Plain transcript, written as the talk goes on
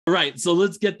All right, so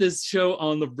let's get this show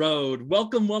on the road.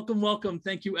 Welcome, welcome, welcome.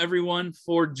 Thank you, everyone,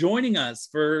 for joining us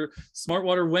for Smart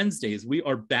Water Wednesdays. We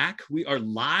are back. We are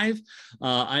live.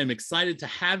 I am excited to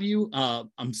have you.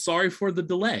 I'm sorry for the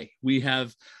delay. We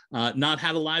have not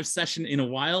had a live session in a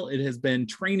while. It has been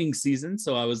training season,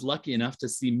 so I was lucky enough to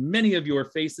see many of your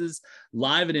faces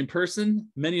live and in person,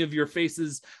 many of your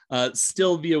faces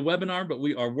still via webinar, but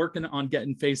we are working on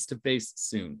getting face-to-face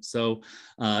soon. So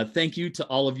thank you to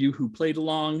all of you who played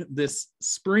along this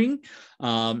spring.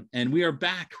 And we are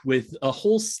back with a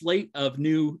whole slate of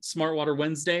new Smart Water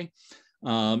Wednesday.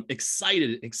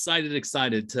 Excited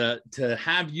to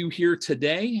have you here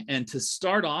today. And to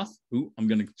start off, I'm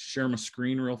going to share my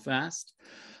screen real fast.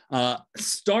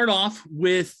 Start off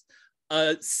with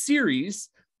a series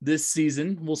this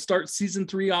season. We'll start season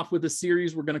 3 off with a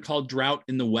series we're going to call Drought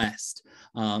in the West.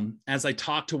 As I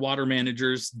talk to water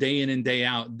managers day in and day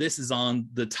out, this is on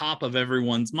the top of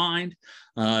everyone's mind.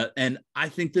 And I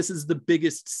think this is the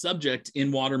biggest subject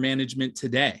in water management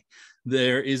today.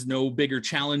 There is no bigger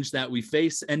challenge that we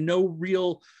face, and no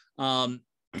real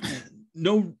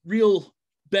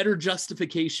better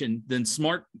justification than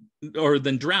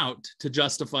drought to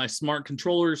justify smart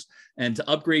controllers and to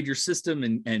upgrade your system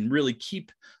and really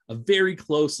keep a very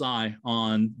close eye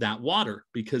on that water,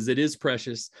 because it is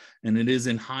precious and it is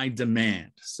in high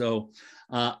demand. So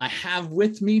I have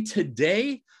with me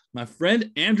today my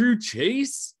friend Andrew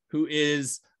Chase, who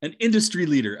is an industry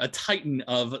leader, a titan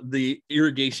of the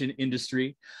irrigation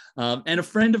industry, and a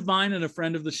friend of mine and a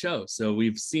friend of the show. So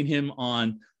we've seen him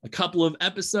on a couple of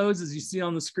episodes. As you see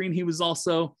on the screen, he was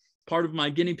also part of my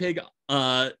guinea pig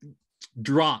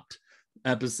Drought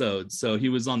episode. So he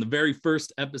was on the very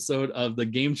first episode of the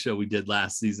game show we did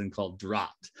last season called Drought.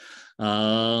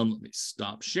 Let me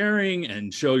stop sharing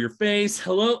and show your face.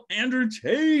 Hello, Andrew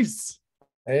Chase.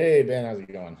 Hey, Ben, how's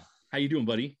it going? How you doing,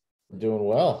 buddy? Doing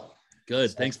well.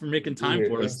 Good. Thanks for making time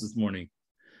for us this morning.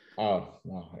 Oh,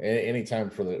 no, anytime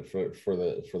for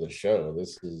the show.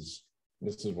 This is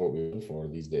what we're looking for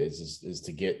these days is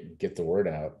to get the word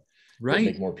out. Right.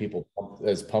 Make more people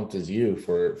as pumped as you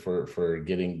for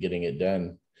getting it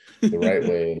done the right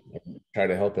way, and try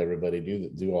to help everybody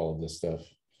do all of this stuff.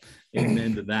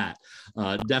 Amen to that.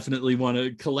 Definitely want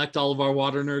to collect all of our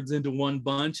water nerds into one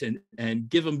bunch and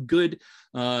give them good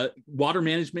water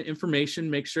management information.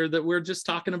 Make sure that we're just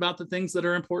talking about the things that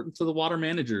are important to the water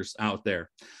managers out there.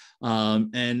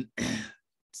 And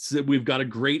so we've got a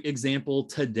great example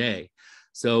today.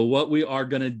 So what we are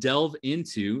going to delve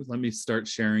into, let me start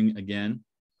sharing again.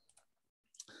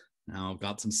 Now I've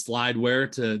got some slideware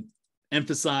to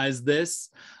emphasize this.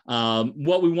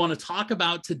 What we want to talk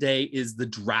about today is the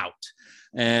drought.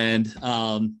 And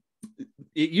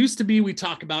it used to be we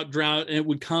talk about drought and it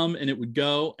would come and it would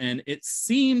go. And it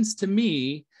seems to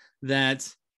me that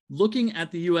looking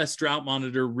at the US Drought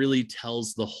Monitor really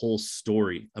tells the whole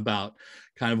story about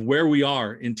kind of where we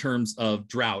are in terms of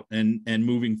drought and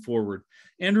moving forward.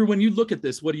 Andrew, when you look at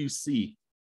this, what do you see?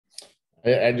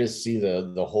 I just see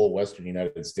the whole Western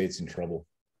United States in trouble.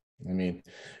 I mean,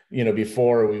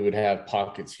 before we would have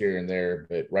pockets here and there,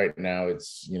 but right now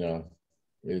it's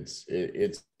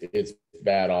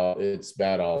bad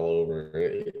all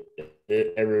over.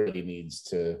 Everybody needs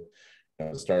to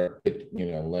start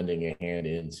lending a hand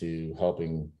into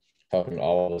helping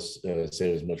all of us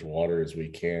save as much water as we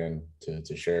can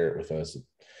to share it with us.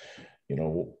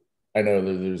 I know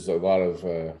that there's a lot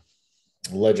of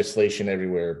legislation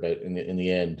everywhere, but in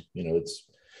the end,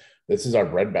 this is our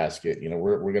breadbasket.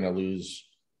 We're going to lose,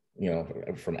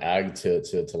 from ag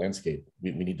to landscape.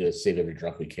 We need to save every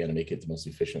drop we can and make it the most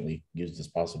efficiently used as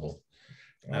possible.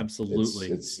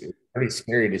 Absolutely. It's pretty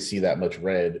scary to see that much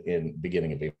red in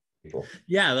beginning of April.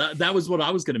 Yeah, that was what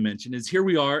I was going to mention, is here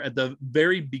we are at the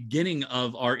very beginning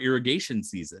of our irrigation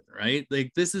season, right?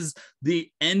 Like, this is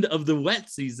the end of the wet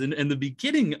season and the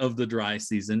beginning of the dry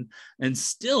season. And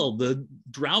still the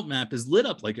drought map is lit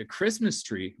up like a Christmas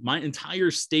tree. My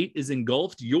entire state is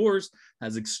engulfed. Yours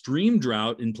has extreme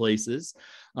drought in places.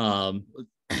 Do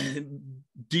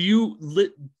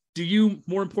you,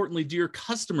 more importantly, do your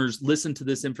customers listen to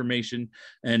this information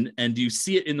and do you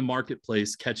see it in the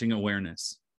marketplace catching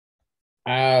awareness?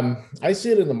 I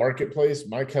see it in the marketplace.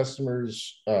 My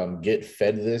customers get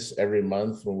fed this every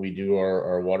month when we do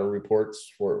our water reports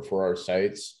for our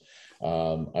sites.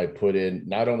 I put in,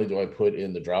 not only do I put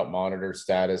in the drought monitor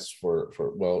status for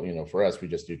us, we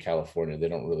just do California. They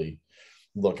don't really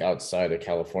look outside of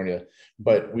California,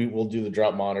 but we will do the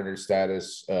drought monitor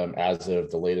status as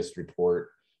of the latest report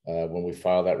when we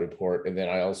file that report. And then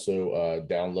I also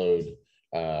download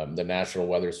the National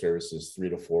Weather Service's 3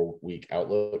 to 4 week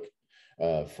outlook.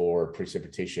 for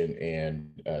precipitation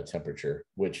and temperature,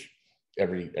 which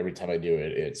every time I do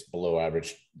it, it's below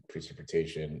average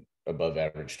precipitation, above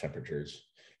average temperatures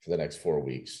for the next 4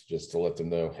 weeks, just to let them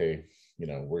know, hey,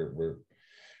 we're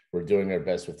doing our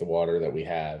best with the water that we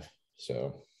have.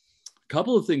 So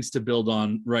couple of things to build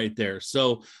on right there.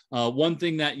 So one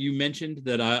thing that you mentioned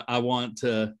that I want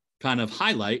to kind of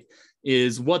highlight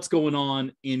is what's going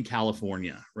on in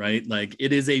California, right? Like,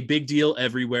 it is a big deal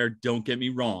everywhere, don't get me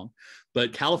wrong,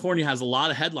 but California has a lot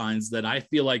of headlines that I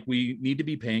feel like we need to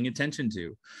be paying attention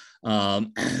to.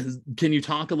 Can you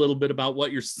talk a little bit about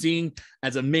what you're seeing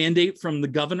as a mandate from the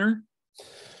governor?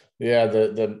 Yeah,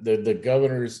 the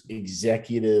governor's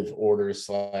executive order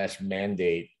 /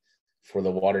 mandate for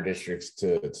the water districts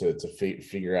to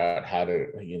figure out how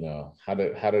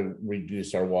to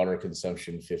reduce our water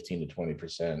consumption 15 to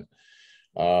 20%.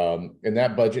 And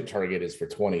that budget target is for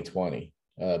 2020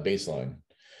 baseline.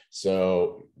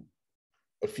 So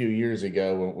a few years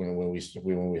ago,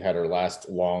 when we had our last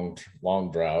long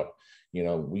drought,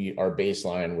 our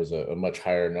baseline was a much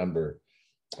higher number.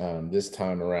 This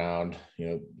time around,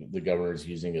 the governor's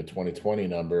using a 2020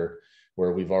 number,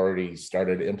 where we've already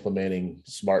started implementing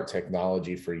smart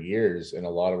technology for years in a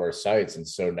lot of our sites. And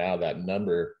so now that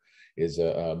number is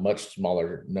a much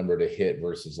smaller number to hit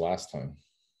versus last time.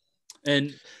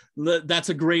 And that's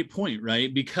a great point,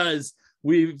 right? Because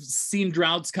we've seen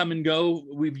droughts come and go.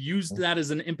 We've used that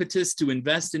as an impetus to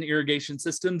invest in irrigation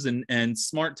systems and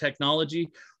smart technology.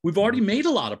 We've already made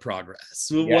a lot of progress.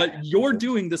 So what you're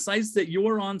doing, the sites that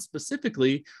you're on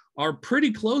specifically, are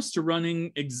pretty close to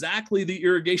running exactly the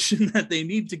irrigation that they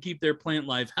need to keep their plant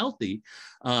life healthy.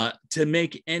 To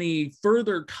make any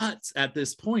further cuts at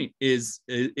this point is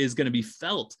going to be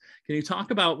felt. Can you talk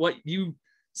about what you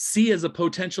see as a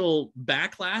potential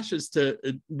backlash as to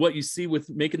what you see with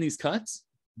making these cuts?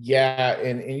 Yeah,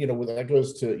 and that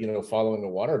goes to following the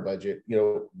water budget.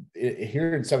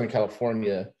 Here in Southern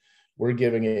California, we're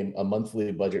giving a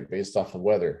monthly budget based off of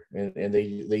weather, and they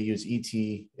use ET,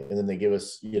 and then they give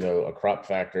us a crop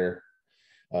factor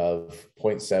of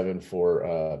 0.7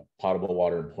 for potable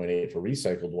water and 0.8 for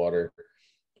recycled water.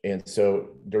 And so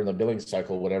during the billing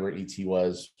cycle, whatever ET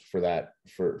was for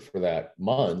that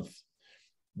month,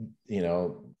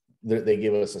 they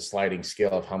give us a sliding scale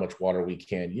of how much water we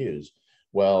can use.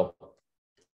 Well,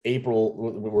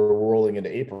 we're rolling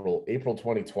into April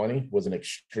 2020 was an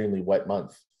extremely wet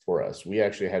month for us. We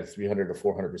actually had 300 to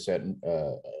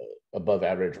 400% above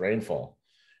average rainfall.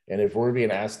 And if we're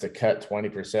being asked to cut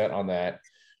 20% on that,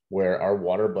 where our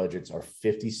water budgets are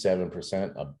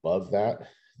 57% above that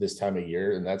this time of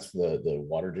year, and that's the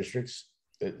water districts,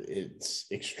 it's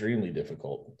extremely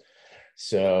difficult.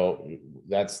 So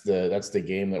that's the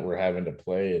game that we're having to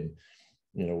play. And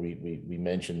we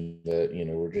mentioned that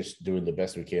we're just doing the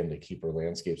best we can to keep our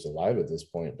landscapes alive at this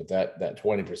point, but that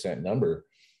 20% number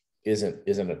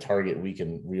isn't a target we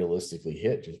can realistically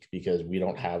hit, just because we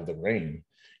don't have the rain.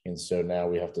 And so now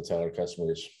we have to tell our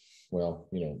customers, well,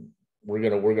 we're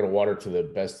gonna water to the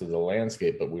best of the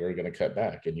landscape, but we are going to cut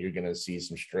back, and you're going to see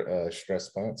some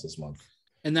stressed plants this month.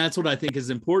 And that's what I think is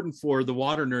important for the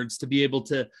water nerds to be able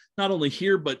to not only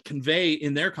hear, but convey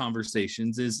in their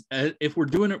conversations is if we're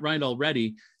doing it right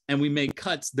already and we make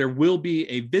cuts, there will be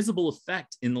a visible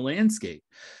effect in the landscape.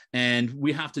 And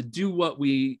we have to do what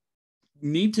we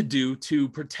need to do to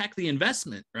protect the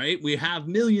investment, right? We have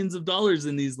millions of dollars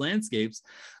in these landscapes.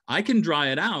 I can dry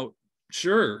it out,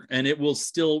 sure, and it will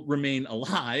still remain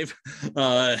alive.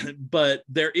 But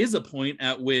there is a point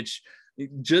at which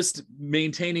just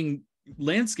maintaining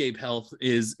landscape health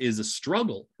is a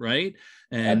struggle, right?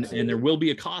 And there will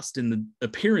be a cost in the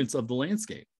appearance of the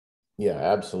landscape.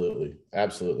 Yeah, absolutely.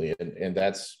 And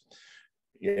that's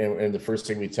and the first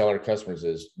thing we tell our customers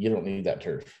is, you don't need that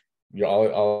turf.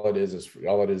 All it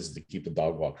is to keep the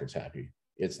dog walkers happy.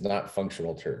 It's not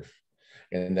functional turf.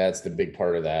 And that's the big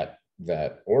part of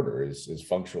that order is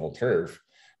functional turf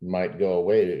might go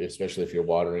away, especially if you're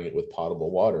watering it with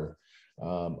potable water.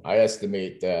 I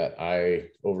estimate that I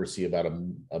oversee about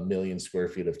a million square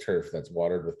feet of turf that's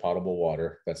watered with potable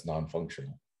water that's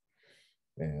non-functional.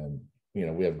 And,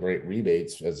 we have great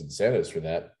rebates as incentives for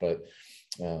that. But,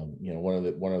 one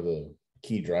of the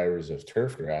key drivers of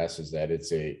turf grass is that it's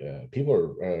people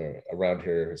are around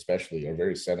here, especially, are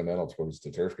very sentimental towards the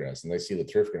turf grass. And they see the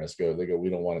turf grass they go, we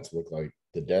don't want it to look like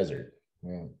the desert.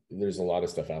 Well, there's a lot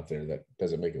of stuff out there that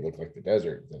doesn't make it look like the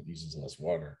desert, that uses less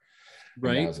water.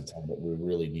 Right. And now's the time that we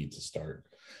really need to start.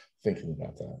 thinking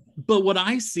about that. But what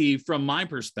I see from my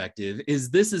perspective is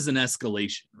this is an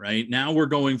escalation, right? Now we're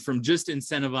going from just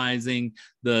incentivizing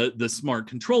the smart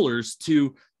controllers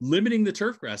to limiting the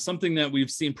turf grass, something that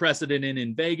we've seen precedent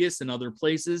in Vegas and other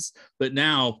places. But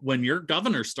now when your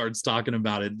governor starts talking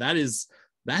about it,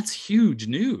 that's huge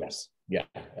news. Yes. Yeah,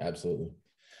 absolutely.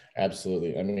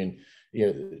 Absolutely. I mean,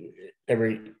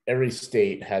 every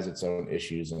state has its own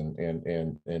issues, and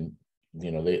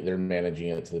they're managing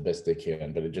it to the best they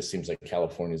can, but it just seems like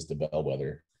California is the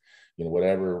bellwether.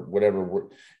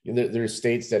 There's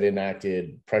states that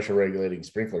enacted pressure regulating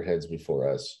sprinkler heads before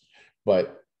us,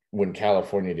 but when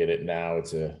California did it, now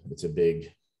it's a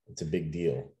big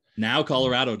deal. Now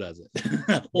Colorado does it.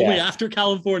 Only after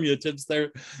California dips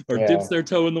their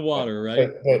toe in the water, right?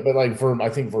 But like I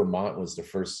think Vermont was the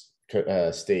first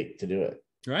state to do it.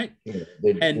 Right.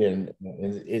 And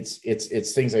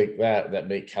it's things like that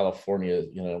make California,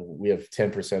 we have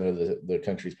 10% of the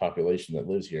country's population that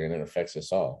lives here, and it affects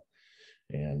us all.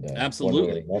 And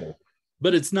absolutely.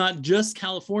 But it's not just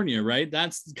California, right?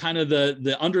 That's kind of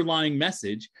the underlying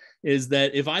message, is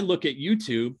that if I look at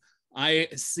YouTube, I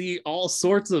see all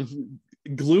sorts of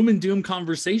gloom and doom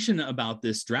conversation about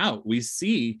this drought. We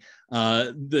see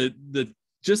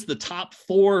just the top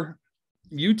 4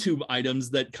 YouTube items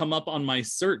that come up on my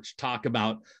search talk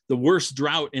about the worst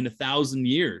drought in 1,000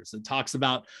 years. It talks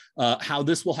about how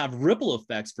this will have ripple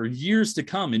effects for years to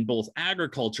come in both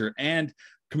agriculture and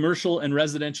commercial and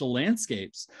residential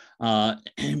landscapes.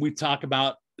 And we talk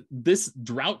about this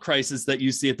drought crisis that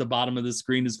you see at the bottom of the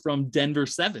screen is from Denver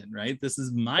 7, right? This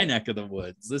is my neck of the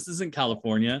woods. This isn't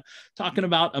California. Talking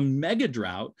about a mega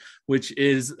drought, which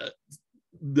is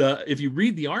if you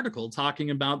read the article,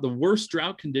 talking about the worst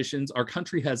drought conditions our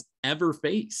country has ever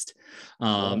faced,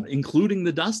 including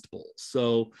the Dust Bowl.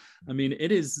 So, I mean,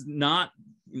 it is not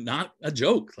a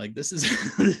joke. Like this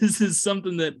is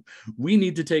something that we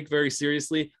need to take very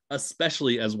seriously,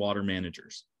 especially as water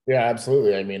managers. Yeah,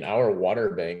 absolutely. I mean, our water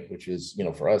bank, which is,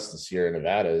 for us, the Sierra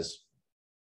Nevadas,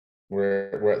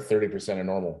 we're at 30% of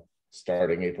normal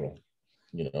starting April.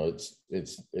 It's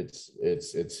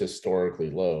historically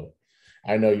low.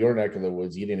 I know your neck of the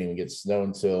woods, you didn't even get snow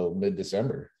until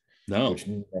mid-December. No, which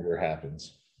never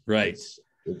happens. Right.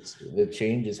 It's the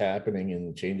change is happening, and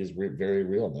the change is very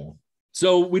real now.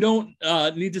 So we don't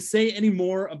need to say any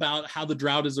more about how the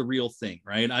drought is a real thing,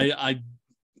 right? I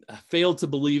fail to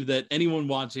believe that anyone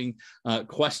watching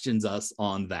questions us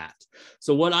on that.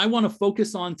 So what I want to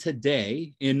focus on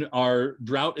today in our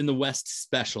Drought in the West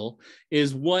special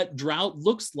is what drought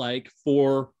looks like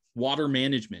for water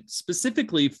management.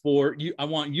 Specifically for you, I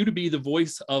want you to be the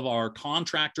voice of our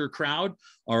contractor crowd,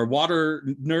 our water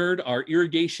nerd, our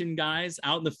irrigation guys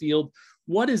out in the field.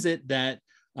 What is it that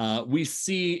we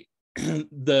see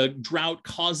the drought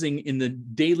causing in the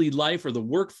daily life or the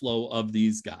workflow of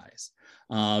these guys?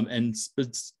 Or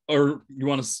you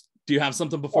want to, do you have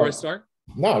something before I start?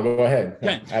 No, go ahead.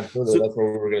 Okay. Absolutely. So, that's what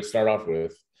we're going to start off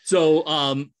with.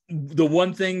 So the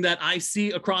one thing that I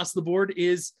see across the board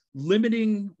is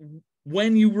limiting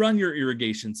when you run your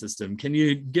irrigation system. Can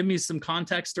you give me some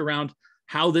context around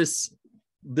how this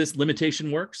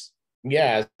limitation works?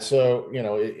 Yeah. So,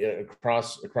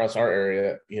 across our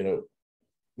area,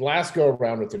 last go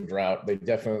around with the drought, they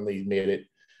definitely made it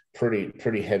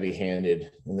pretty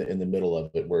heavy-handed in the middle of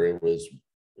it, where it was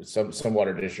some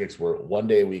water districts were 1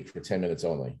 day a week for 10 minutes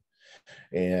only.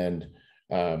 And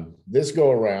this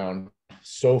go around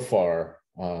so far,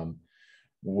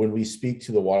 when we speak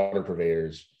to the water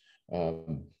purveyors,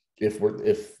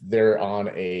 if they're on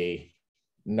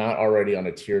not already on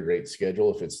a tiered rate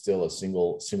schedule, if it's still a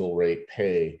single rate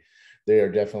pay, they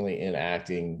are definitely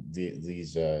enacting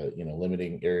these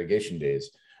limiting irrigation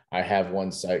days. I have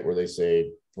one site where they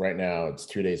say right now it's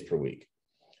 2 days per week,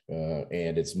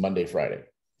 and it's Monday, Friday.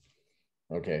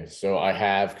 Okay, so I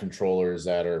have controllers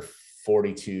that are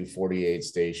 42, 48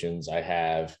 stations. I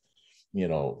have,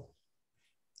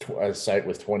 a site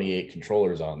with 28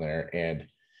 controllers on there, and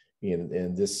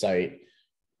this site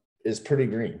is pretty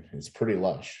green. It's pretty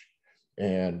lush.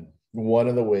 And one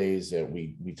of the ways that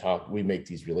we make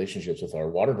these relationships with our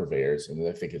water purveyors, and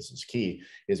I think it's key,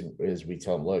 is we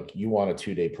tell them, look, you want a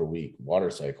 2 day per week water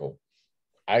cycle.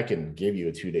 I can give you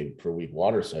a 2 day per week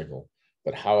water cycle,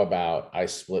 but how about I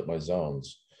split my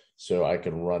zones so I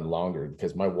can run longer?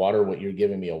 Because what you're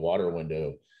giving me a water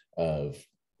window of,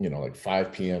 like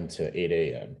 5 p.m. to 8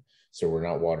 a.m. So we're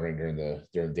not watering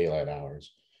during daylight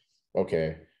hours.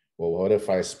 Okay. Well, what if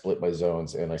I split my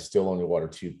zones and I still only water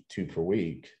two per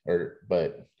week,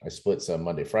 but I split some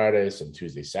Monday, Friday, some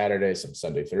Tuesday, Saturday, some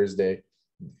Sunday, Thursday,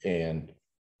 and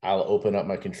I'll open up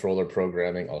my controller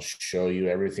programming. I'll show you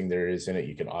everything there is in it.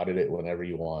 You can audit it whenever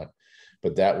you want,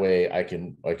 but that way I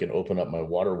can open up my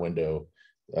water window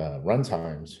run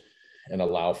times and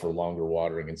allow for longer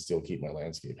watering and still keep my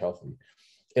landscape healthy.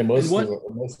 And most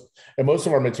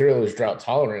of our material is drought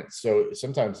tolerant. So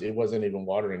sometimes it wasn't even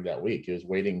watering that week. It was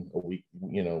waiting a week,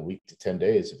 week to 10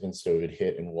 days. And so it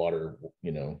hit and water,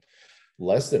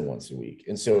 less than once a week.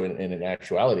 And so in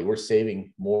actuality, we're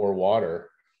saving more water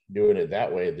doing it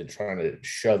that way than trying to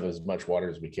shove as much water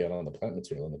as we can on the plant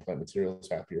material. And the plant material is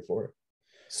happier for it.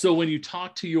 So when you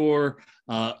talk to your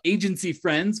agency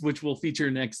friends, which we'll feature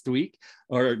next week,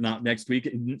 or not next week,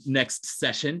 next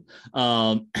session,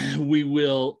 we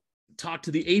will talk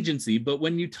to the agency. But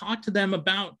when you talk to them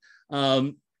about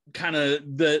kind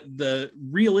of the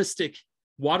realistic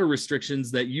water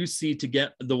restrictions that you see to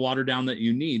get the water down that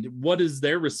you need, what is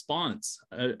their response?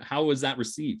 How was that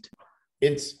received?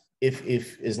 It's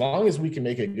if as long as we can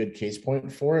make a good case point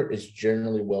for it, it's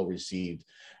generally well received.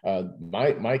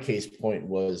 My case point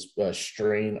was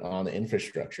strain on the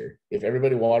infrastructure. If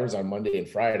everybody waters on Monday and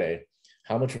Friday,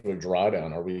 how much of a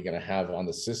drawdown are we going to have on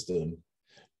the system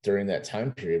during that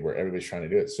time period where everybody's trying to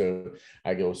do it? So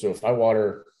if I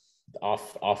water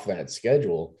off that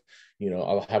schedule,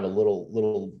 I'll have a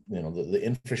little, the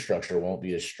infrastructure won't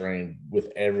be as strained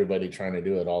with everybody trying to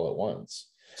do it all at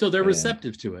once. So they're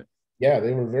receptive to it. Yeah,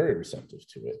 they were very receptive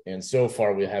to it. And so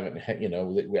far we haven't had,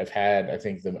 we've had, I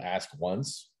think, them ask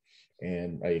once,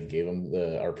 and I gave them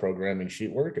our programming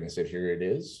sheet work and I said, here it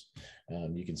is.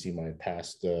 You can see my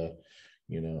past,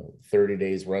 30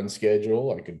 days run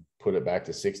schedule. I could put it back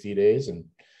to 60 days and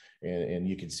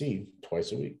you can see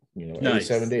twice a week, every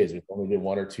 7 days, we've only did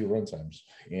 1 or 2 run times.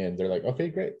 And they're like, okay,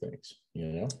 great, thanks.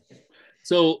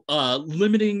 So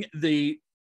limiting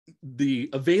the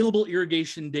available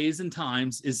irrigation days and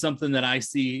times is something that I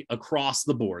see across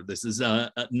the board. This is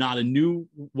not a new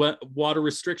water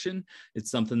restriction.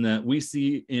 It's something that we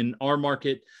see in our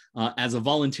market as a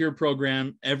volunteer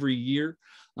program every year.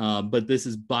 But this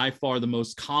is by far the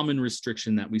most common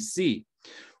restriction that we see.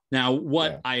 Now,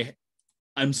 what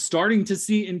I'm starting to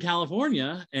see in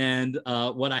California, and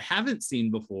what I haven't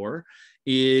seen before,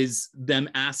 is them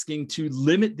asking to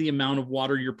limit the amount of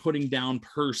water you're putting down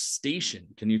per station.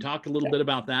 Can you talk a little bit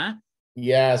about that?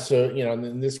 Yeah. So,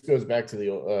 and this goes back to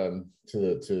the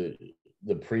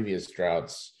previous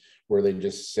droughts where they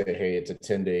just say, hey, it's a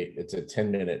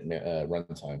 10-minute run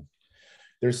time.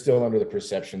 They're still under the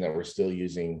perception that we're still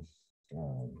using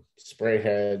spray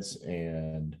heads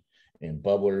and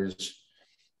bubblers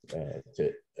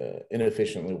to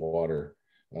inefficiently water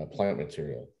plant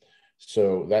material.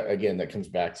 So that comes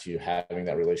back to having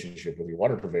that relationship with your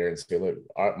water purveyor and say, look,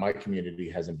 my community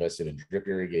has invested in drip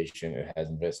irrigation. It has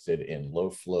invested in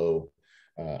low flow,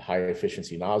 high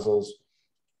efficiency nozzles.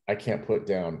 I can't put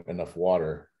down enough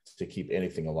water to keep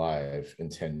anything alive in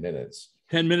 10 minutes.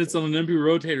 10 minutes on an empty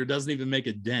rotator doesn't even make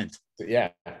a dent. Yeah,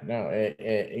 no, at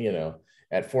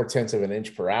 0.4 of an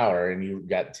inch per hour and you've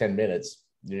got 10 minutes,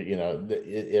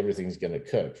 everything's going to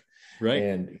cook. Right.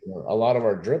 And a lot of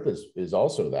our drip is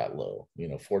also that low,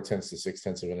 0.4 to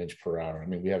 0.6 of an inch per hour. I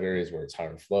mean, we have areas where it's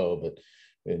higher flow, but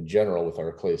in general with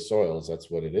our clay soils, that's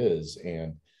what it is.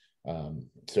 And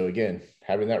so again,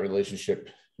 having that relationship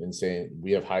and saying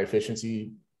we have high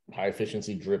efficiency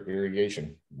drip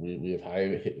irrigation. We have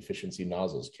high efficiency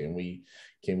nozzles. Can we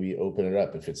open it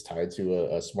up? If it's tied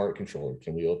to a smart controller,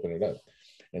 can we open it up?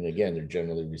 And again, they're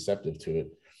generally receptive to it.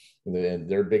 And then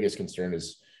their biggest concern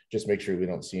is just make sure we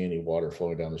don't see any water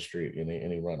flowing down the street,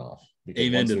 any runoff. Because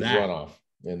amen to that. Runoff,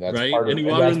 and that's right. part of Any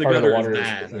water in the gutter water is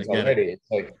bad. Already.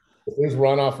 It's like if there's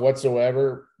runoff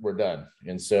whatsoever, we're done.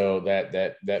 And so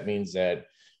that means that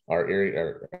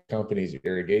our company's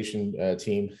irrigation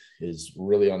team is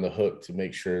really on the hook to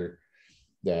make sure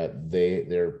that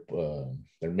their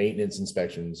maintenance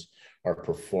inspections are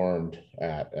performed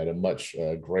at a much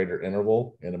greater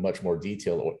interval and a much more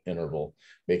detailed interval,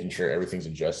 making sure everything's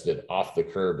adjusted off the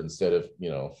curb instead of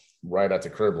right at the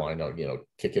curb line.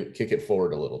 Kick it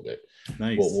forward a little bit.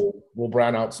 Nice. We'll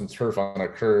brown out some turf on a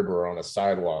curb or on a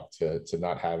sidewalk to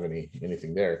not have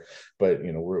anything there. But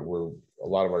we're a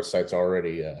lot of our sites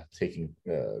already taking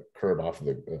turf off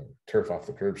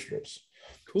the curb strips.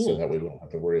 Cool. So that we don't have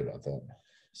to worry about that.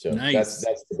 So nice.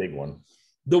 That's the big one.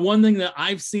 The one thing that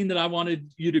I've seen that I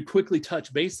wanted you to quickly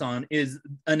touch base on is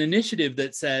an initiative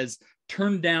that says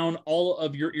turn down all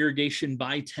of your irrigation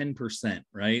by 10%,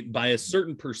 right? By a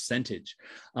certain percentage.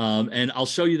 And I'll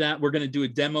show you that. We're going to do a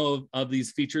demo of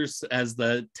these features as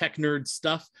the tech nerd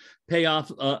stuff pay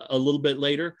off a little bit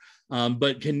later.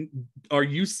 But are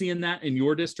you seeing that in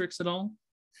your districts at all?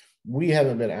 We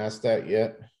haven't been asked that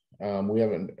yet. We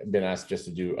haven't been asked just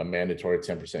to do a mandatory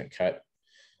 10% cut.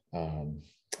 A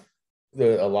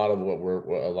lot of what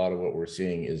we're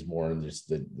seeing is more in just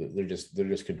they're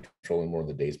just controlling more of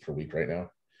the days per week right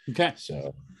now. Okay.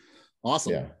 So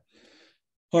awesome. Yeah.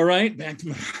 All right, back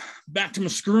to my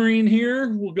screen here.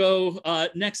 We'll go.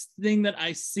 Next thing that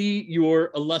I see your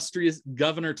illustrious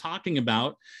governor talking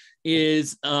about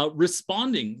is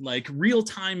responding like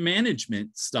real-time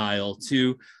management style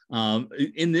to,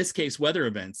 in this case, weather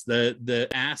events. The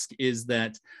ask is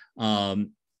that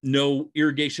no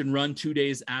irrigation run 2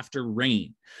 days after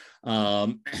rain.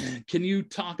 Can you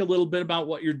talk a little bit about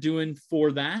what you're doing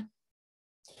for that?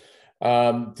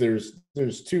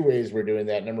 There's two ways we're doing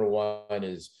that. Number one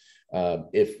is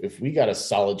if we got a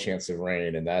solid chance of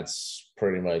rain, and that's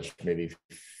pretty much maybe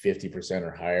 50%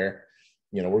 or higher,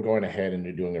 we're going ahead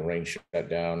and doing a rain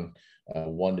shutdown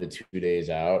 1 to 2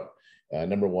 days out.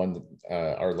 Number one,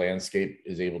 our landscape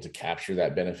is able to capture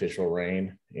that beneficial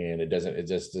rain, and it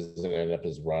just doesn't end up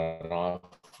as runoff.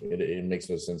 It makes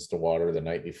no sense to water the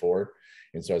night before.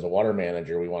 And so as a water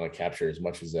manager, we want to capture as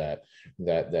much as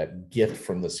that gift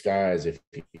from the skies, if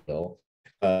you will,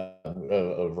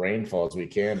 of rainfall as we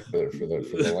can for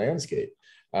the landscape.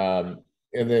 And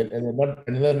then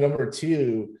number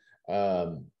two,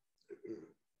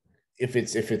 if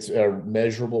it's a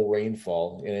measurable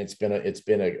rainfall, and it's been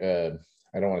a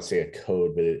I don't want to say a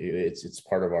code, but it's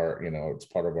part of our it's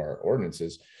part of our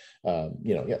ordinances.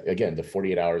 Again, the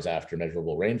 48 hours after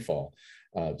measurable rainfall.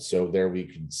 So there we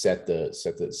can set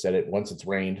it once it's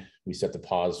rained. We set the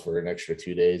pause for an extra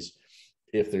 2 days.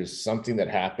 If there's something that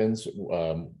happens,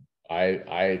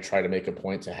 I try to make a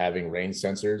point to having rain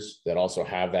sensors that also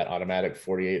have that automatic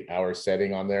 48-hour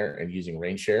setting on there and using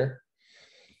rain share.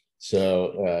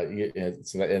 So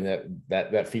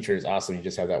that feature is awesome. You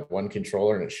just have that one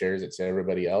controller and it shares it to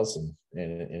everybody else, and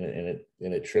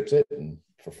it trips it. And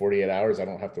for 48 hours, I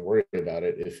don't have to worry about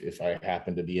it if I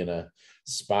happen to be in a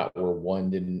spot where one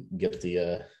didn't get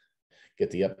the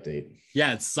update.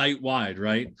 Yeah, it's site wide,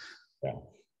 right? Yeah,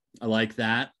 I like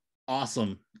that.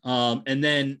 Awesome. And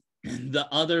then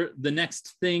the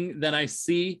next thing that I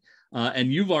see,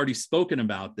 and you've already spoken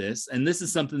about this, and this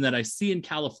is something that I see in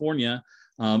California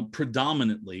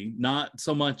predominantly, not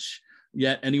so much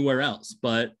yet anywhere else,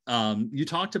 but you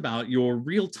talked about your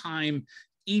real-time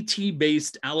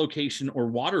ET-based allocation or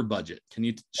water budget. Can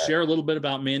you share a little bit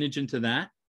about managing to that?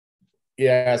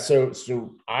 Yeah,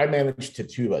 so I manage to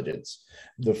two budgets.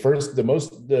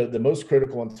 The most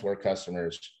critical one to our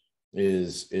customers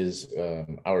is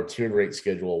our tiered rate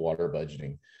schedule water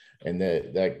budgeting, and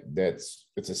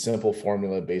it's a simple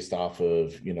formula based off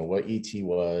of what ET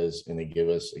was, and they give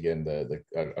us again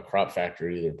a crop factor,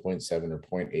 either 0.7 or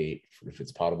 0.8 if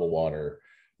it's potable water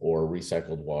or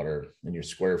recycled water, and your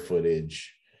square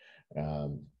footage.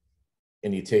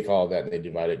 And you take all that and they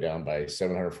divide it down by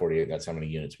 748. That's how many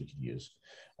units we could use,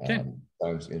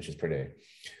 times inches per day.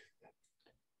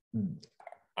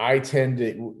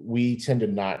 We tend to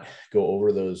not go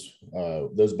over those.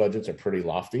 Those budgets are pretty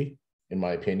lofty, in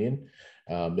my opinion.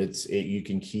 You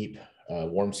can keep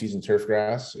warm season turf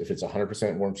grass. If it's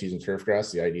 100% warm season turf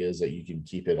grass, the idea is that you can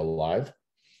keep it alive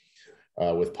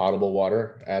with potable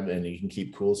water, and you can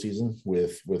keep cool season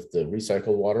with the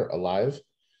recycled water alive.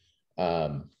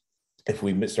 If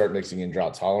we start mixing in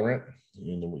drought tolerant,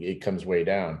 it comes way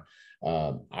down.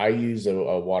 I use a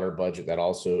water budget that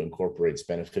also incorporates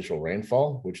beneficial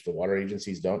rainfall, which the water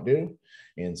agencies don't do.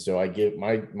 And so I give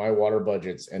my water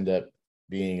budgets end up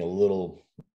being a little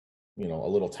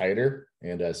tighter,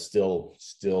 and still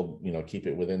keep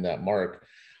it within that mark.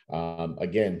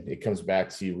 Again, it comes back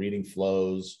to reading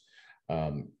flows.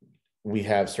 We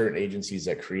have certain agencies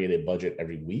that create a budget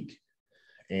every week.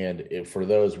 And for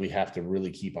those, we have to really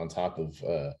keep on top of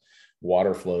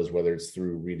water flows, whether it's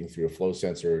through reading through a flow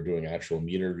sensor or doing actual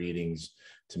meter readings,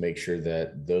 to make sure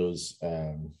that those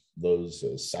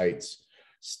sites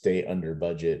stay under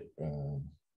budget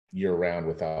year round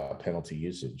without penalty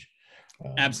usage.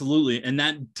 Absolutely. And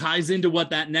that ties into what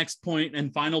that next point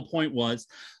and final point was,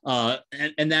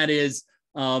 and that is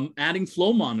adding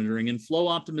flow monitoring and flow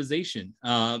optimization,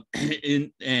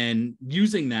 and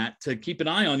using that to keep an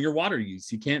eye on your water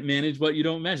use. You can't manage what you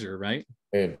don't measure, right?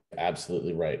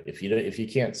 Absolutely right. If you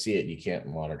can't see it, you can't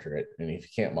monitor it, and if you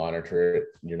can't monitor it,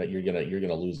 you're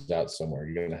gonna lose out somewhere.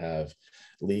 You're gonna have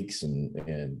leaks,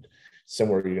 and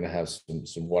somewhere you're gonna have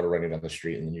some water running down the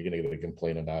street, and then you're gonna get a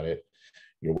complaint about it.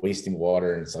 You're wasting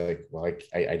water, and it's like, well,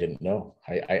 I didn't know.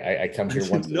 I come here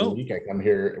once a week. I come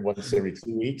here once every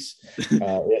 2 weeks.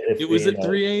 It was at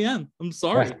 3 a.m. I'm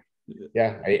sorry.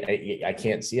 Yeah, I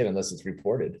can't see it unless it's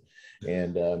reported,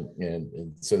 and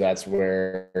so that's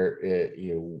where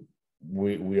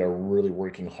we are really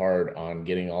working hard on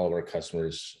getting all of our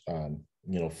customers,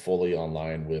 fully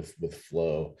online with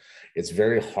flow. It's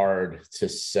very hard to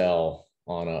sell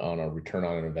on a return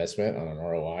on an investment, on an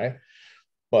ROI,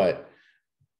 but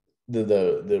with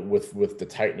the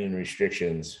tightening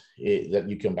restrictions, that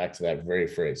you come back to that very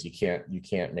phrase, you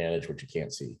can't manage what you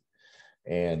can't see.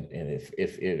 And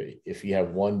if you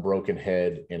have one broken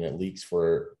head and it leaks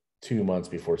for 2 months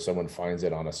before someone finds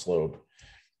it on a slope,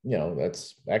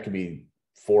 that could be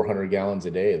 400 gallons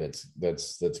a day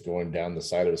that's going down the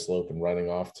side of a slope and running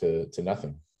off to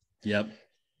nothing. Yep,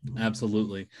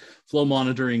 absolutely. Flow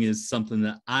monitoring is something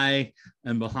that I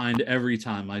am behind every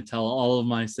time. I tell all of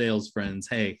my sales friends,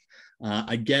 hey,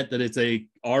 I get that it's a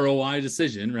ROI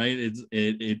decision, right?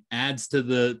 It adds to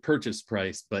the purchase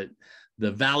price, but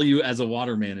the value as a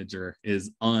water manager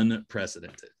is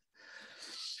unprecedented.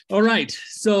 All right.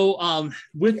 So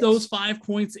with those 5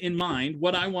 points in mind,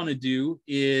 what I want to do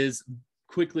is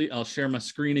quickly, I'll share my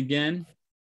screen again.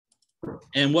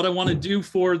 And what I want to do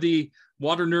for the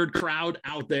water nerd crowd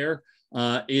out there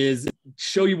is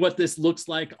show you what this looks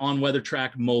like on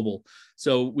WeatherTRAK mobile.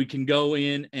 So we can go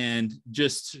in and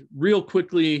just real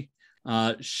quickly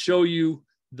show you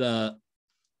the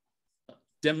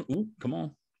demo. Ooh, come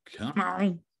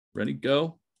on, ready,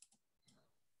 go.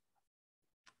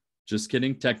 Just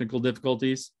kidding, technical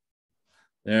difficulties.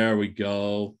 There we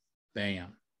go,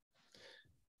 bam.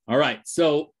 All right,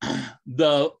 so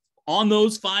on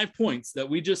those 5 points that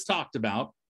we just talked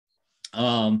about,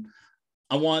 I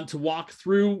want to walk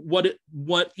through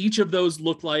what each of those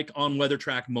look like on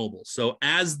WeatherTRAK mobile. So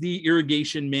as the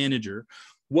irrigation manager,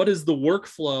 what is the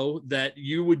workflow that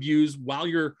you would use while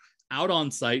you're out on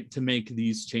site to make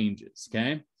these changes,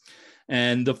 okay?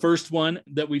 And the first one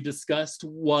that we discussed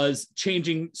was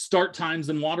changing start times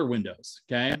and water windows,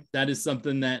 okay? That is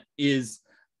something that is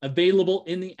available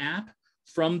in the app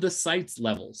from the site's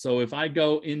level. So if I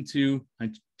go into, I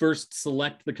first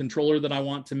select the controller that I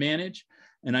want to manage,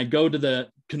 and I go to the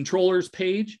controllers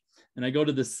page, and I go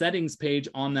to the settings page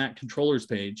on that controllers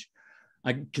page,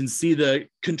 I can see the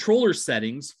controller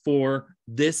settings for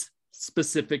this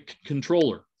specific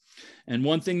controller. And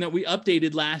one thing that we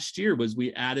updated last year was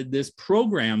we added this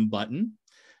program button.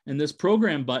 And this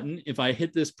program button, if I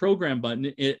hit this program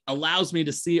button, it allows me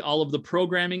to see all of the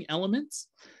programming elements.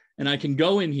 And I can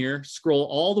go in here, scroll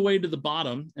all the way to the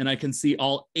bottom, and I can see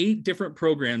all 8 different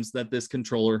programs that this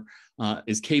controller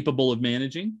is capable of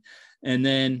managing. And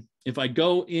then if I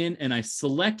go in and I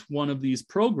select one of these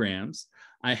programs,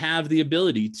 I have the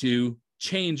ability to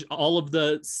change all of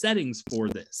the settings for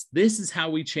this. This is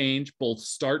how we change both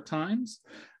start times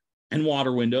and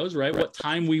water windows, right? What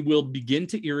time we will begin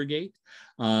to irrigate,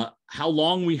 how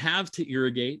long we have to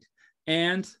irrigate,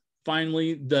 and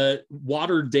finally, the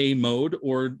water day mode,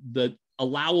 or the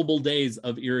allowable days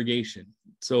of irrigation.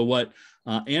 So what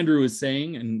Andrew is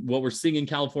saying, and what we're seeing in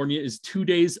California, is 2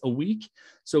 days a week.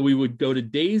 So we would go to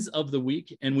days of the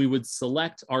week, and we would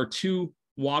select our 2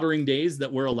 watering days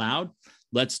that we're allowed.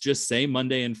 Let's just say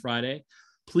Monday and Friday.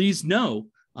 Please know,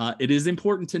 it is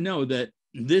important to know that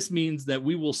this means that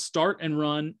we will start and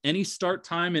run any start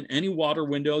time and any water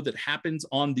window that happens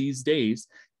on these days,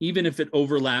 even if it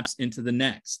overlaps into the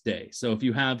next day. So if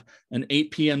you have an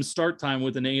 8 p.m. start time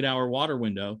with an 8-hour water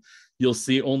window, you'll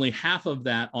see only half of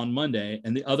that on Monday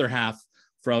and the other half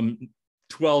from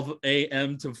 12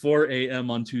 a.m. to 4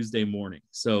 a.m. on Tuesday morning.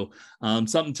 So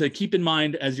something to keep in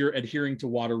mind as you're adhering to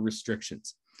water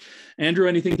restrictions. Andrew,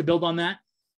 anything to build on that?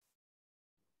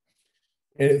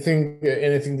 Anything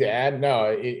to add?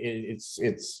 No, it's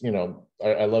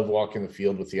I love walking the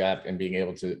field with the app and being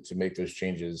able to make those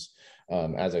changes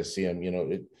as I see them.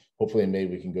 Hopefully in May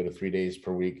we can go to 3 days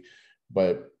per week.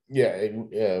 But yeah,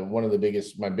 one of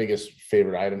my biggest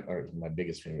favorite item, or my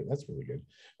biggest favorite, that's really good.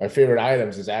 My favorite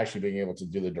items is actually being able to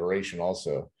do the duration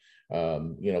also.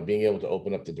 Being able to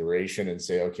open up the duration and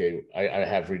say, okay, I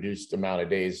have reduced amount of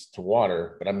days to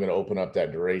water, but I'm going to open up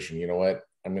that duration. You know what?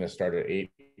 I'm going to start at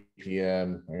 8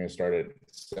 p.m. I'm going to start at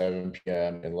 7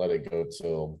 p.m. and let it go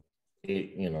till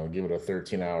 8, give it a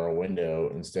 13-hour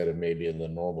window instead of maybe in the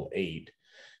normal 8,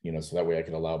 so that way I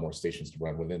can allow more stations to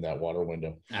run within that water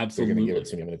window. Absolutely. They're going to give it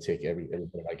to me. I'm going to take every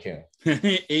bit I can.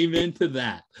 Amen to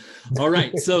that. All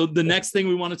right. So the next thing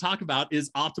we want to talk about is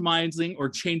optimizing or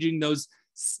changing those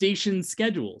station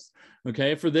schedules.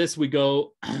 Okay. For this,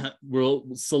 we'll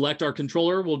select our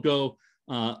controller. We'll go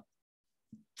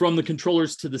from the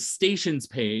controllers to the stations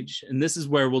page. And this is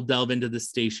where we'll delve into the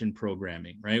station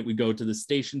programming, right? We go to the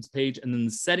stations page and then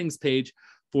the settings page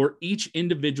for each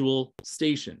individual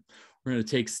station. We're going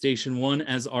to take station 1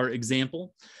 as our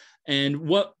example. And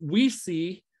what we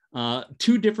see,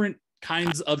 2 different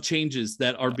kinds of changes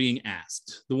that are being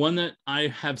asked. The one that I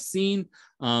have seen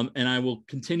and I will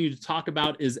continue to talk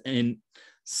about is an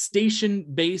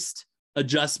station-based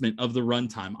adjustment of the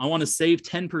runtime. I want to save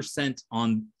 10%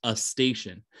 on a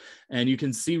station. And you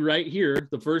can see right here,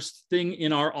 the first thing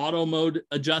in our auto mode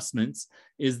adjustments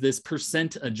is this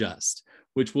percent adjust,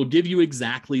 which will give you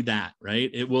exactly that, right?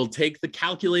 It will take the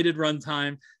calculated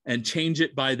runtime and change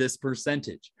it by this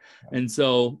percentage. And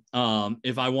so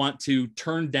if I want to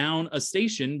turn down a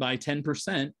station by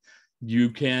 10%,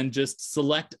 you can just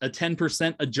select a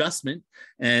 10% adjustment,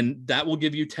 and that will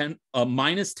give you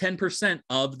minus 10%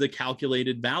 of the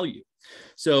calculated value.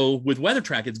 So with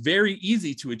WeatherTRAK, it's very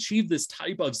easy to achieve this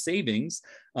type of savings.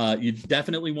 You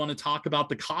definitely want to talk about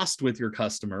the cost with your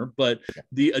customer, but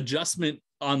the adjustment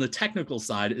on the technical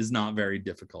side is not very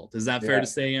difficult. Is that fair to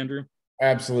say, Andrew?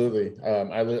 Absolutely.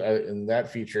 And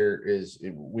that feature is,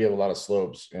 we have a lot of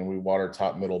slopes and we water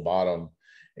top, middle, bottom.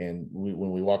 And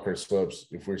when we walk our slopes,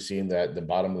 if we're seeing that the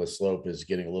bottom of the slope is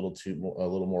getting a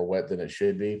little more wet than it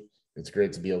should be, it's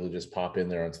great to be able to just pop in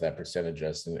there onto that percent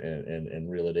adjust and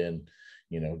reel it in,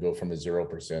 go from a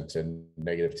 0% to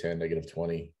 -10,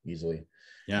 -20 easily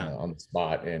on the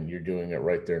spot. And you're doing it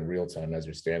right there in real time as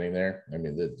you're standing there. I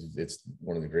mean, it's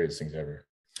one of the greatest things ever.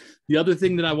 The other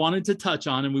thing that I wanted to touch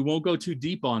on, and we won't go too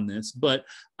deep on this, but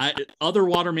other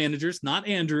water managers, not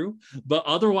Andrew, but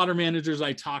other water managers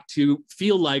I talk to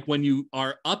feel like when you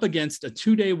are up against a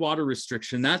 2-day water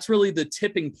restriction, that's really the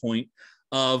tipping point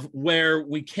of where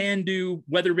we can do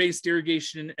weather-based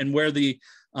irrigation and where the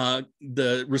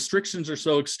restrictions are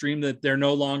so extreme that they're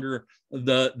no longer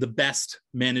the best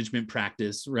management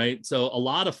practice, right? So a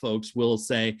lot of folks will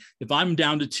say, if I'm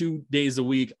down to 2 days a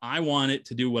week, I want it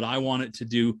to do what I want it to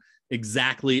do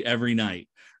exactly every night,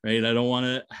 right? I don't want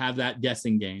to have that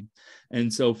guessing game.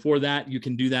 And so for that, you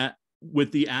can do that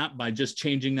with the app by just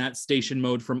changing that station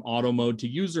mode from auto mode to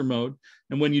user mode.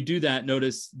 And when you do that,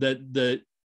 notice that the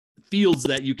fields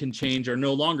that you can change are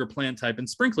no longer plant type and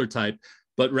sprinkler type,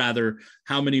 but rather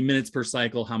how many minutes per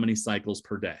cycle, how many cycles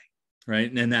per day,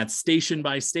 right? And that's station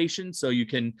by station. So you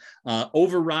can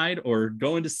override or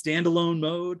go into standalone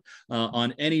mode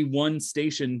on any one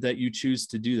station that you choose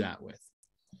to do that with.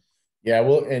 Yeah,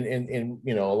 well, and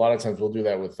a lot of times we'll do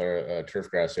that with our turf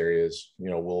grass areas.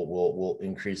 We'll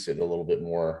increase it a little bit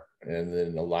more and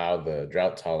then allow the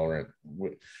drought tolerant.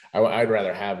 I'd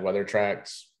rather have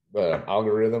WeatherTRAK's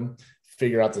algorithm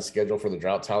figure out the schedule for the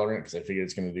drought tolerant, because I figure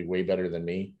it's going to do way better than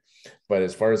me. But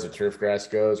as far as the turf grass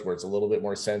goes, where it's a little bit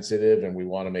more sensitive and we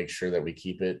want to make sure that we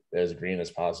keep it as green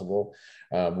as possible,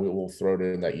 we will throw it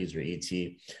in that user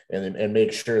ET and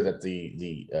make sure that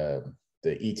the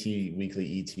ET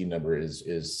weekly ET number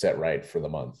is set right for the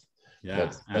month. Yeah,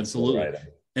 that's absolutely. Right.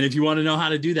 And if you want to know how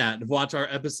to do that, watch our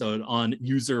episode on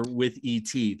user with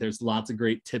ET. There's lots of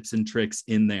great tips and tricks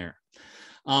in there.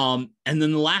 And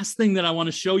then the last thing that I want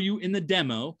to show you in the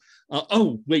demo,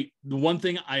 the one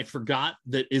thing I forgot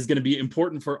that is going to be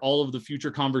important for all of the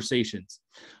future conversations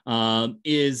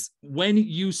is when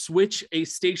you switch a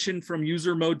station from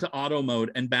user mode to auto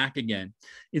mode and back again,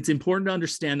 it's important to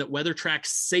understand that WeatherTRAK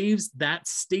saves that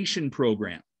station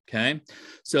program. Okay,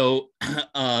 so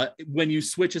when you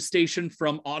switch a station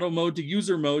from auto mode to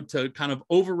user mode to kind of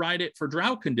override it for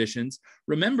drought conditions,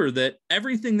 remember that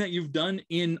everything that you've done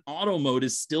in auto mode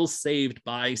is still saved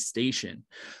by station.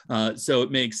 So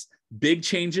it makes big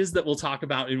changes that we'll talk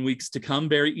about in weeks to come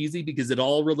very easy, because it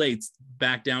all relates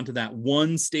back down to that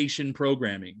one station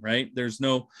programming, right? There's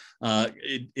no,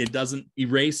 it doesn't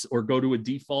erase or go to a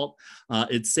default.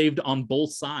 It's saved on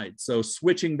both sides. So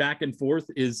switching back and forth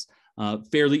is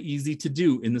fairly easy to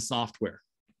do in the software.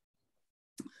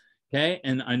 Okay,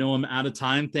 and I know I'm out of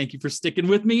time. Thank you for sticking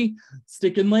with me,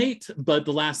 sticking late. But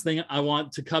the last thing I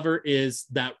want to cover is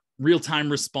that real-time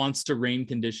response to rain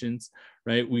conditions,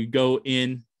 right? We go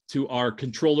in to our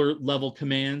controller level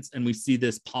commands and we see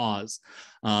this pause.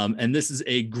 And this is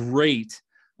a great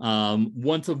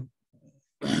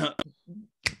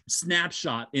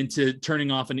snapshot into turning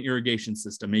off an irrigation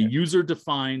system, a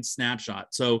user-defined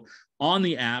snapshot. So on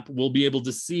the app, we'll be able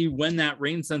to see when that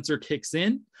rain sensor kicks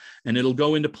in, and it'll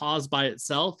go into pause by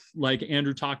itself, like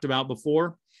Andrew talked about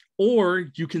before. Or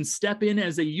you can step in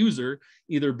as a user,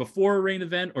 either before a rain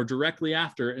event or directly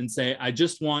after, and say, I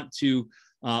just want to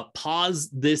pause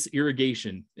this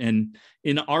irrigation. And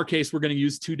in our case, we're going to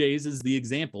use 2 days as the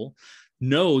example.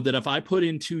 Know that if I put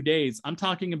in 2 days, I'm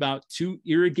talking about 2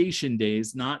 irrigation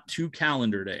days, not 2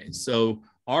 calendar days. So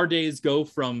our days go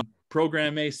from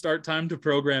program A start time to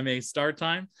program A start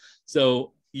time.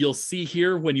 So you'll see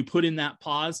here when you put in that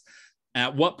pause,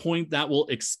 at what point that will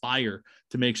expire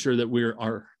to make sure that we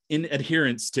are in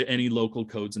adherence to any local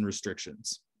codes and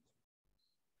restrictions.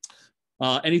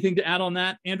 Anything to add on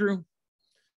that, Andrew?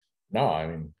 No, I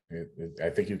mean, I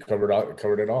think you covered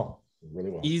it all really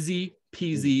well. Easy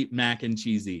peasy mac and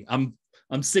cheesy. I'm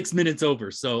 6 minutes over,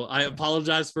 so I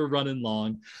apologize for running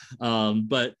long.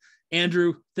 But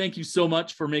Andrew, thank you so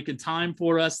much for making time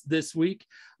for us this week.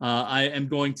 I am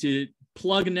going to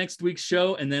plug next week's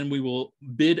show, and then we will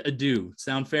bid adieu.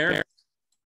 Sound fair?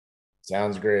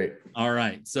 Sounds great. All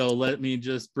right, so let me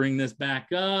just bring this back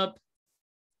up.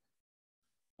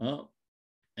 Oh,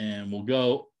 and we'll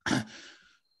go.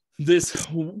 This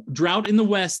Drought in the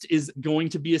West is going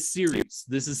to be a series.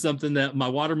 This is something that my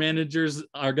water managers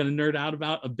are going to nerd out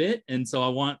about a bit. And so I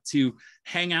want to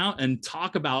hang out and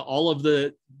talk about all of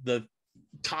the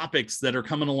topics that are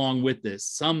coming along with this.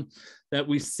 Some that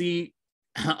we see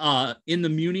in the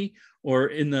Muni or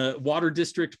in the water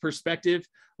district perspective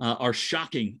are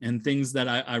shocking and things that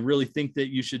I really think that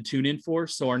you should tune in for.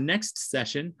 So our next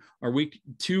session, our week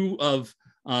 2 of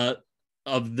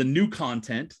the new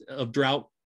content of Drought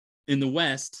in the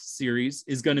West series,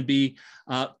 is going to be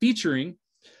featuring,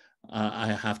 I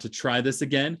have to try this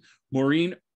again,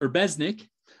 Maureen Urbesnik.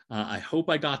 I hope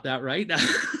I got that right.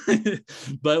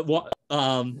 But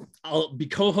I'll be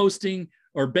co-hosting,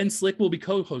 or Ben Slick will be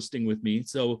co-hosting with me.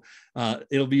 So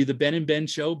it'll be the Ben and Ben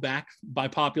show, back by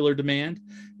popular demand.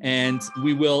 And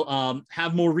we will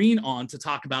have Maureen on to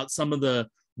talk about some of the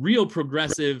real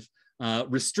progressive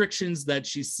restrictions that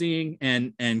she's seeing,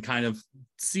 and kind of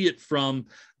see it from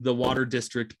the water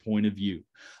district point of view.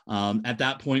 At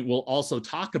that point, we'll also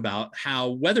talk about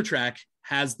how WeatherTRAK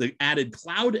has the added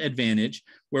cloud advantage,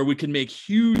 where we can make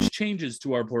huge changes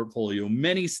to our portfolio,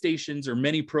 many stations or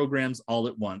many programs all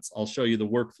at once. I'll show you the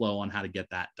workflow on how to get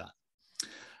that done.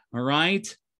 All right.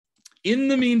 In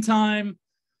the meantime,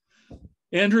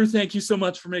 Andrew, thank you so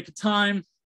much for making time.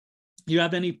 You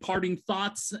have any parting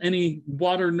thoughts, any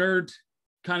water nerd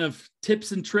kind of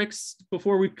tips and tricks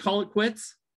before we call it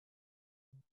quits?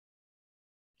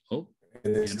 Oh,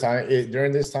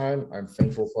 during this time, I'm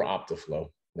thankful for OptiFlow.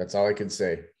 That's all I can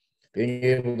say. Being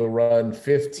able to run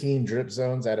 15 drip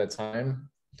zones at a time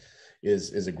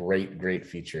is a great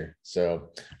feature.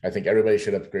 So I think everybody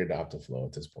should upgrade to OptiFlow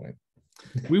at this point.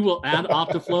 We will add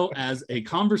OptiFlow as a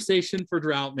conversation for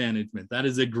drought management. That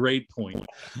is a great point.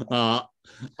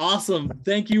 Awesome.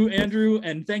 Thank you, Andrew.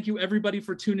 And thank you, everybody,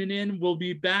 for tuning in. We'll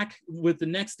be back with the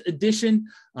next edition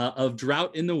of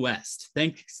Drought in the West.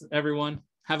 Thanks, everyone.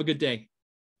 Have a good day.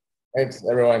 Thanks,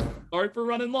 everyone. Sorry for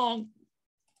running long.